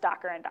pseudoless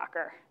Docker and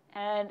Docker.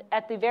 And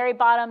at the very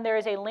bottom, there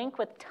is a link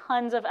with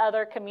tons of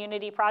other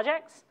community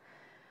projects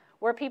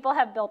where people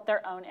have built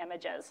their own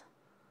images.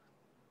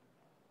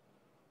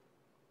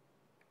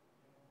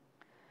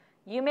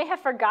 You may have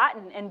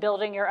forgotten in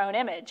building your own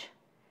image.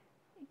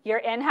 Your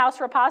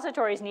in-house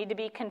repositories need to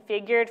be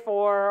configured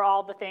for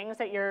all the things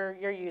that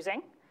you're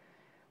using.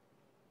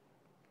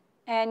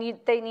 And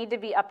they need to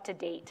be up to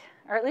date,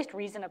 or at least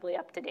reasonably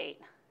up to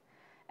date.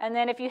 And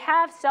then if you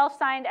have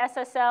self-signed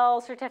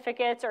SSL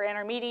certificates or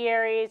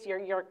intermediaries,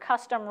 your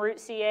custom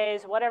root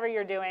CAs, whatever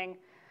you're doing,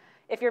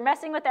 if you're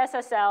messing with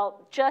SSL,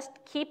 just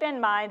keep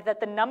in mind that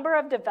the number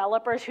of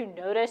developers who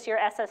notice your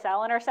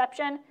SSL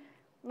interception,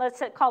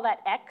 let's call that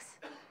X,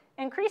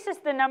 increases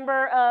the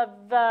number of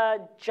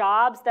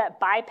jobs that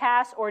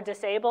bypass or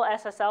disable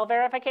SSL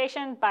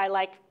verification by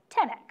like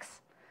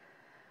 10x.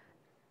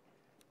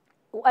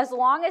 As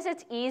long as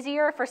it's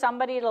easier for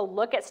somebody to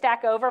look at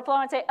Stack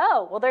Overflow and say,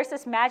 oh, well, there's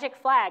this magic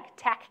flag,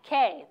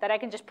 TACK, that I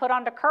can just put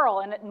onto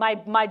curl, and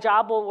my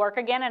job will work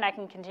again, and I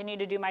can continue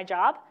to do my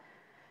job,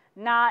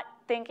 not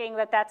thinking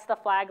that that's the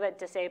flag that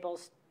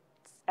disables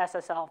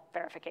SSL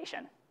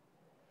verification.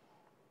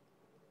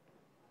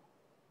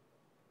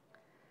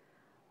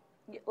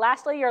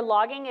 Lastly, your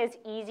logging is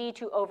easy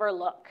to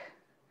overlook.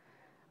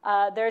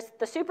 There's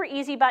the super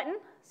easy button.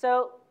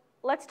 So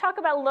let's talk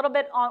about a little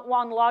bit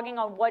on logging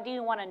on what do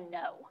you want to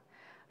know.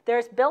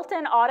 There's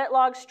built-in audit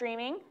log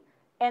streaming,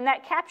 and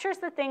that captures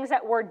the things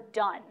that were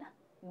done.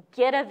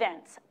 Git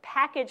events,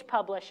 package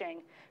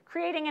publishing,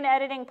 creating and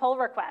editing pull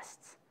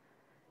requests.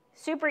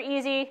 Super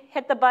easy,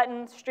 hit the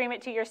button, stream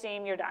it to your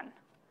seam, you're done.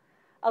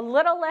 A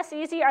little less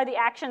easy are the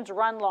actions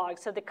run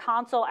logs, so the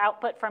console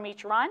output from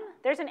each run.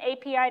 There's an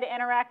API to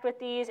interact with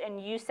these,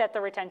 and you set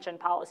the retention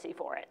policy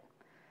for it.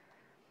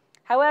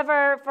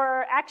 However,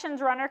 for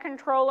Actions Runner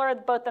Controller,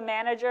 both the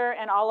manager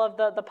and all of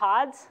the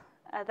pods,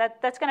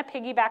 that's going to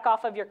piggyback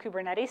off of your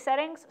Kubernetes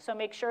settings, so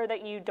make sure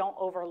that you don't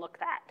overlook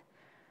that.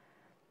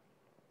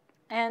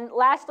 And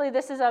lastly,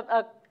 this is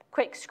a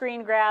quick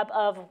screen grab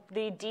of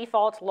the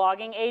default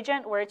logging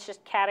agent, where it's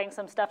just catting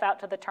some stuff out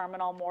to the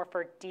terminal more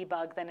for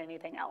debug than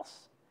anything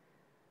else.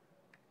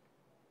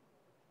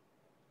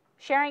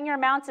 Sharing your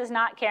mounts is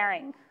not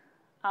caring.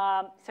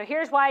 So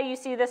here's why you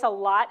see this a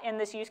lot in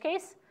this use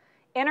case.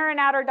 Inner and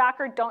outer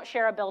Docker don't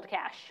share a build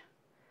cache.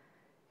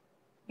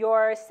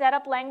 Your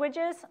setup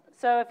languages,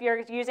 so if you're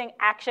using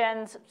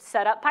Actions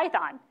setup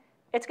Python,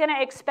 it's going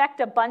to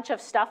expect a bunch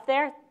of stuff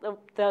there,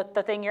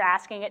 the thing you're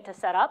asking it to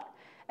set up.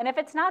 And if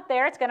it's not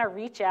there, it's going to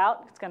reach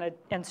out, it's going to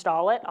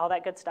install it, all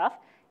that good stuff.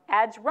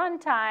 Adds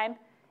runtime,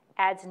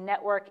 adds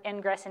network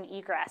ingress and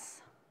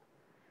egress.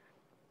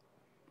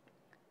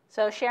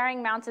 So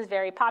sharing mounts is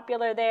very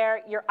popular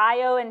there. Your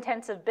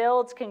IO-intensive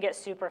builds can get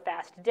super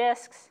fast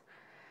disks.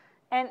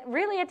 And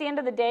really, at the end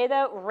of the day,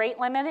 though, rate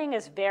limiting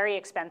is very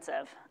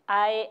expensive.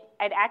 I'd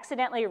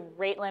accidentally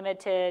rate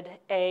limited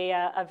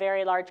a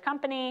very large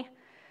company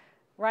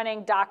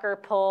running Docker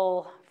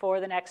pull for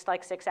the next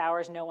like 6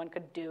 hours. No one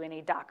could do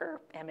any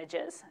Docker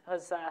images. It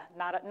was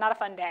not a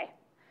fun day.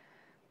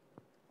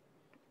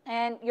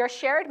 And your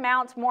shared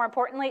mounts, more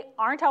importantly,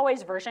 aren't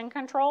always version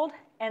controlled.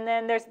 And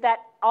then there's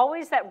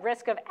always that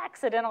risk of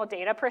accidental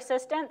data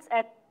persistence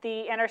at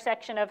the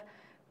intersection of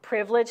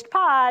privileged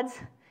pods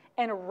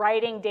and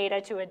writing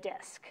data to a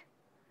disk.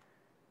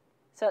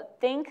 So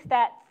think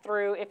that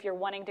through if you're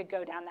wanting to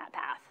go down that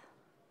path.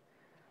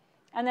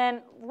 And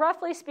then,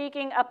 roughly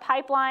speaking, a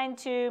pipeline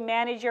to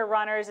manage your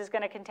runners is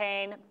going to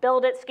contain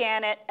build it,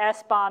 scan it,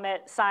 SBOM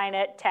it, sign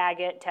it,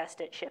 tag it,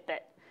 test it, ship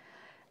it.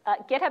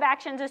 GitHub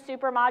Actions is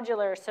super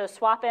modular, so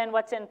swap in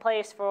what's in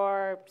place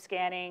for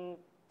scanning,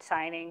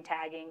 signing,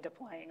 tagging,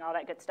 deploying, all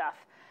that good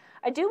stuff.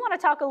 I do want to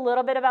talk a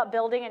little bit about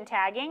building and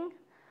tagging,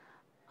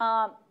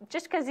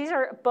 just because these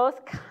are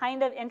both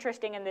kind of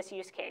interesting in this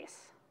use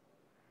case.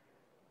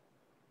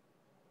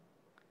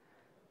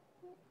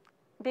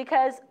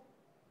 Because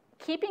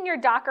keeping your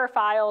Docker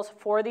files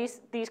for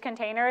these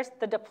containers,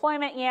 the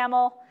deployment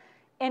YAML,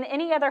 and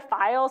any other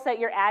files that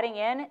you're adding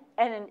in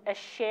and a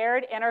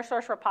shared inner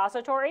source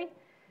repository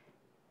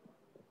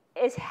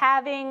is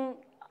having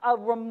a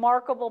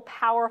remarkable,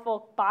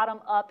 powerful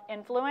bottom-up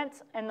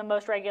influence in the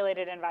most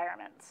regulated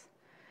environments.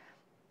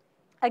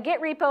 A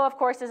Git repo, of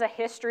course, is a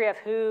history of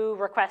who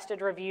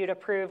requested, reviewed,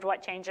 approved,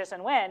 what changes,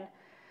 and when.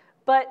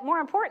 But more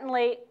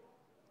importantly,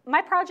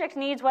 my project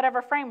needs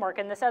whatever framework,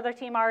 and this other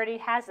team already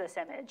has this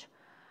image.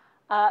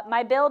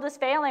 My build is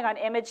failing on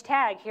image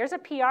tag. Here's a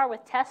PR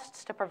with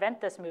tests to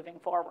prevent this moving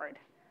forward.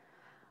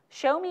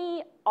 Show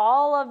me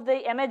all of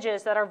the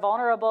images that are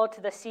vulnerable to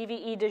the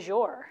CVE du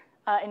jour.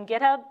 In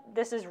GitHub,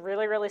 this is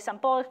really, really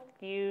simple.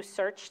 You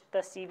search the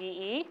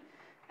CVE,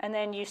 and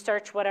then you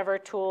search whatever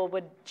tool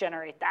would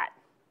generate that.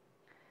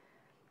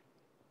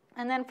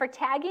 And then for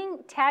tagging,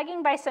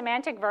 tagging by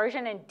semantic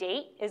version and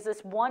date is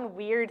this one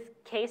weird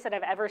case that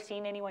I've ever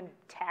seen anyone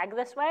tag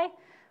this way.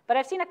 But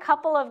I've seen a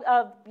couple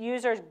of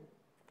users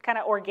kind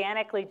of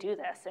organically do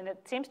this, and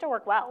it seems to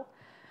work well.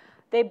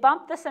 They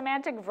bump the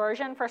semantic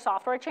version for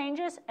software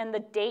changes and the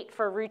date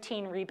for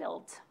routine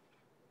rebuilds.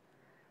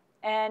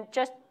 And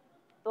just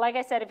like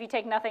I said, if you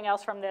take nothing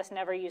else from this,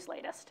 never use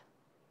latest.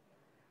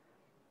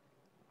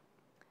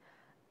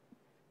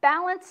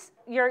 Balance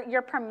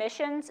your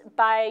permissions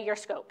by your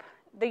scope.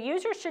 The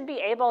user should be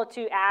able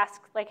to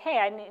ask, like, hey,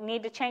 I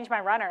need to change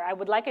my runner. I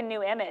would like a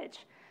new image.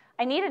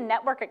 I need a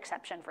network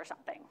exception for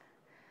something.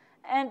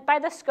 And by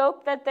the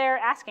scope that they're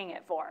asking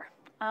it for.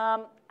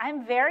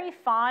 I'm very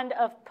fond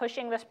of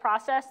pushing this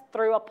process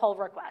through a pull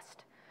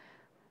request.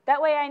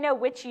 That way I know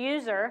which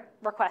user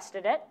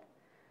requested it,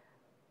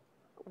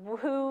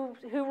 who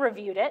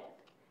reviewed it,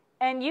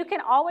 and you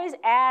can always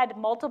add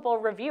multiple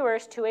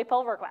reviewers to a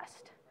pull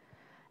request.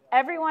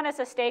 Everyone is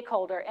a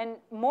stakeholder, and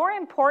more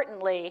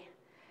importantly,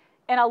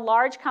 in a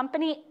large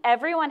company,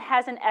 everyone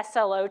has an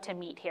SLO to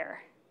meet here.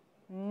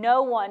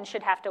 No one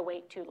should have to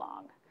wait too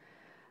long.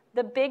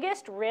 The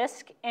biggest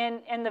risk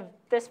in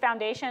this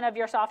foundation of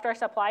your software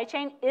supply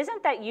chain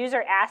isn't that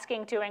user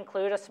asking to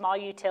include a small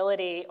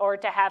utility or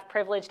to have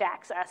privileged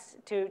access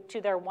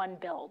to their one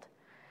build.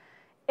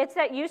 It's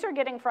that user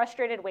getting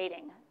frustrated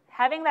waiting,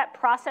 having that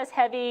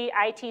process-heavy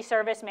IT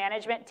service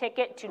management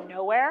ticket to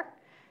nowhere,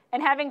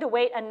 and having to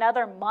wait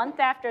another month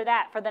after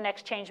that for the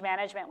next change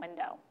management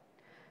window.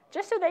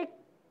 Just so they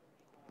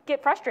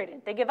get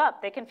frustrated, they give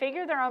up, they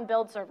configure their own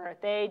build server,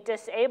 they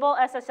disable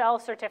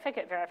SSL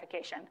certificate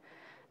verification.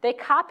 They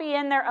copy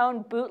in their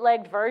own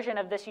bootlegged version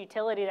of this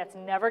utility that's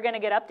never going to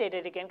get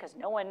updated again because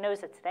no one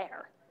knows it's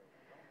there.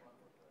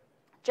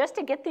 Just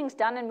to get things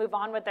done and move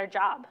on with their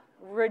job.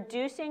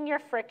 Reducing your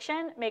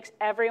friction makes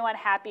everyone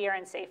happier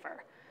and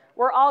safer.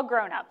 We're all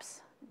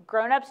grown-ups.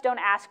 Grown-ups don't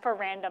ask for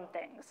random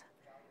things,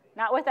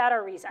 not without a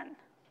reason.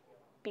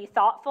 Be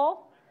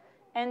thoughtful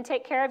and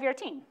take care of your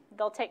team.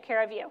 They'll take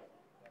care of you.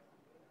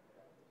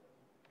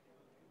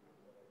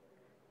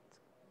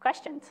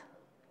 Questions?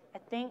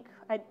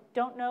 I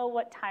don't know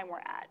what time we're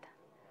at.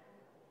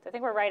 So I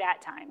think we're right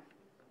at time.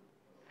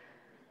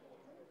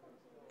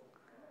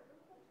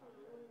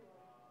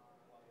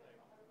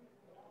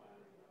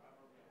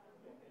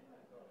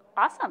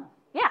 Awesome,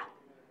 yeah.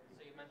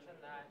 So you mentioned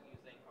that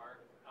using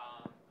Arc,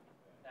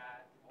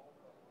 that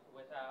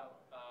without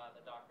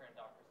the Docker and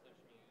Docker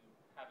solution, you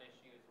have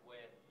issues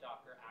with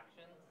Docker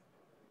Actions,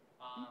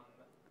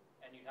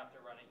 and you'd have to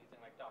run it using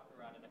like Docker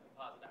run and a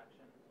composite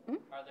action.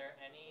 Are there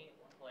any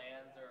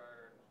plans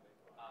or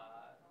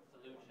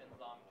solutions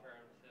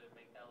long-term to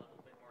make that a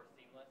little bit more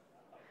seamless?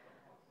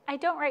 I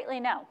don't rightly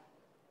know.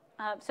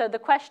 So the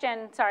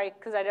question, sorry,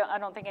 because I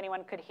don't think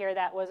anyone could hear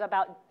that, was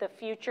about the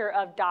future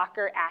of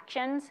Docker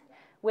Actions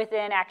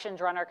within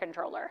Actions Runner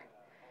Controller.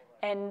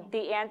 And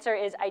the answer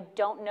is I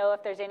don't know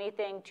if there's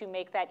anything to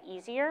make that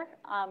easier.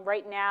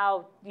 Right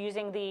now,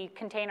 using the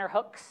container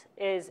hooks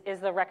is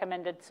the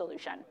recommended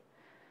solution.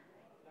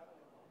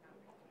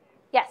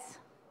 Yes?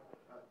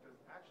 Does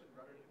Action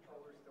Runner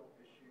Controller still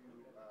issue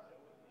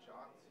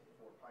JOTs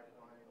for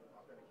pipeline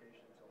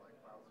authentication to like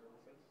cloud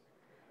services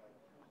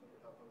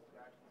without hosted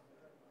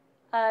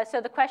actions?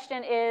 So the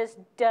question is,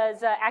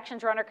 does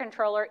Actions Runner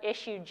Controller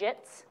issue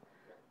JITs?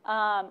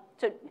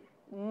 So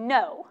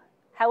no.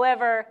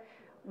 However,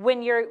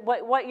 when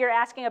what you're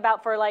asking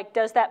about for like,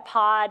 does that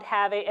pod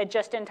have a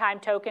just-in-time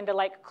token to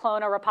like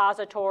clone a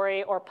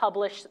repository or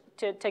publish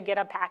to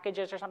GitHub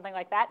packages or something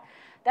like that?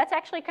 That's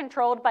actually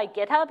controlled by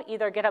GitHub,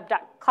 either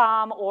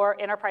github.com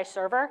or Enterprise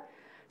Server.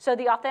 So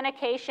the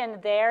authentication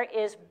there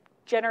is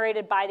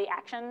generated by the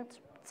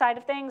Actions side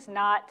of things,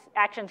 not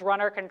Actions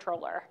Runner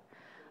Controller.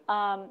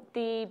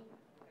 The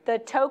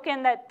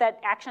token that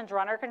Actions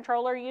Runner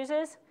Controller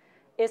uses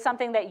is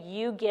something that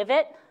you give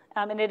it,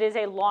 and it is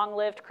a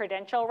long-lived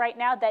credential right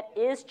now that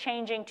is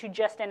changing to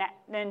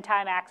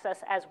just-in-time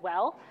access as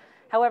well.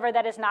 However,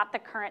 that is not the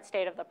current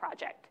state of the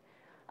project.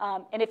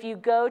 And if you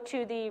go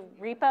to the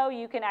repo,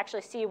 you can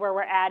actually see where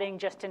we're adding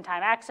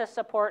just-in-time access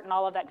support and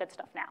all of that good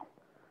stuff now.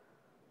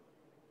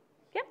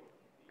 Yep.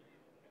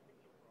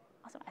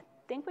 Awesome. I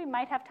think we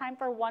might have time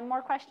for one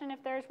more question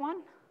if there's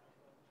one.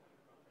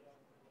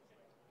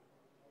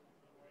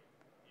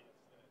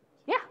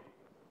 Yeah.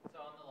 So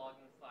on the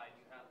logging slide,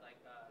 you have like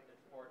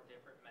there's 4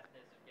 different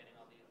methods of getting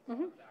all these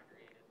logs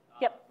aggregated.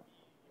 Yep.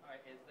 All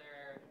right, is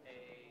there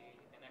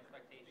an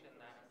expectation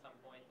that at some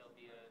point there'll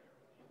be a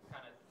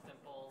kind of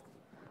simple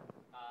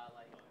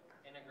like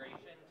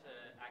integration to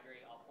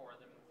aggregate all 4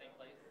 of them in the same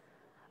place?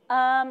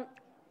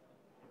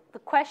 The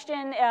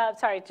question,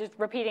 sorry, just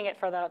repeating it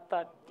for the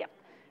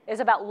is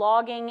about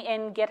logging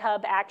in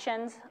GitHub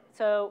Actions.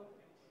 So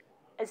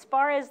as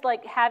far as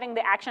like having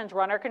the Actions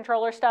runner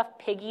controller stuff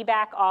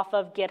piggyback off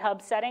of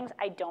GitHub settings,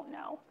 I don't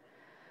know.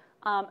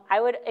 I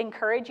would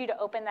encourage you to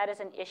open that as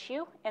an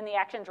issue in the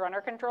Actions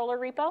runner controller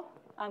repo,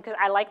 because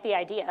I like the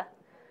idea.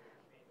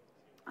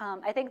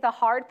 I think the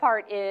hard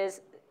part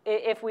is,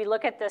 if we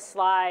look at this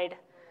slide,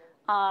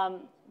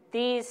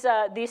 these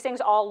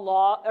things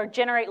all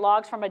generate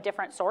logs from a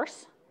different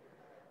source.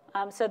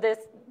 So the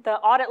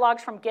audit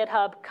logs from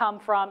GitHub come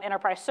from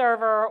Enterprise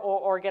Server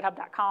or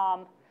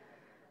GitHub.com.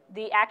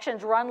 The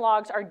Actions run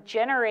logs are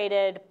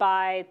generated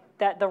by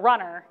the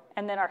runner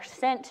and then are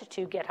sent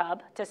to GitHub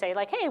to say,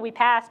 like, hey, we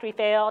passed, we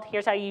failed,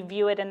 here's how you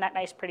view it in that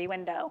nice pretty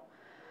window.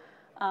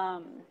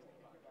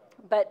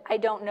 But I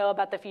don't know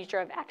about the future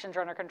of Actions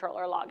runner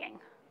controller logging.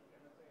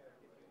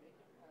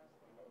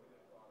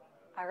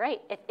 All right,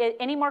 if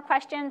any more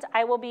questions,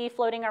 I will be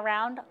floating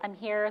around. I'm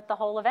here the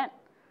whole event,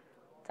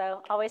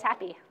 so always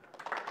happy.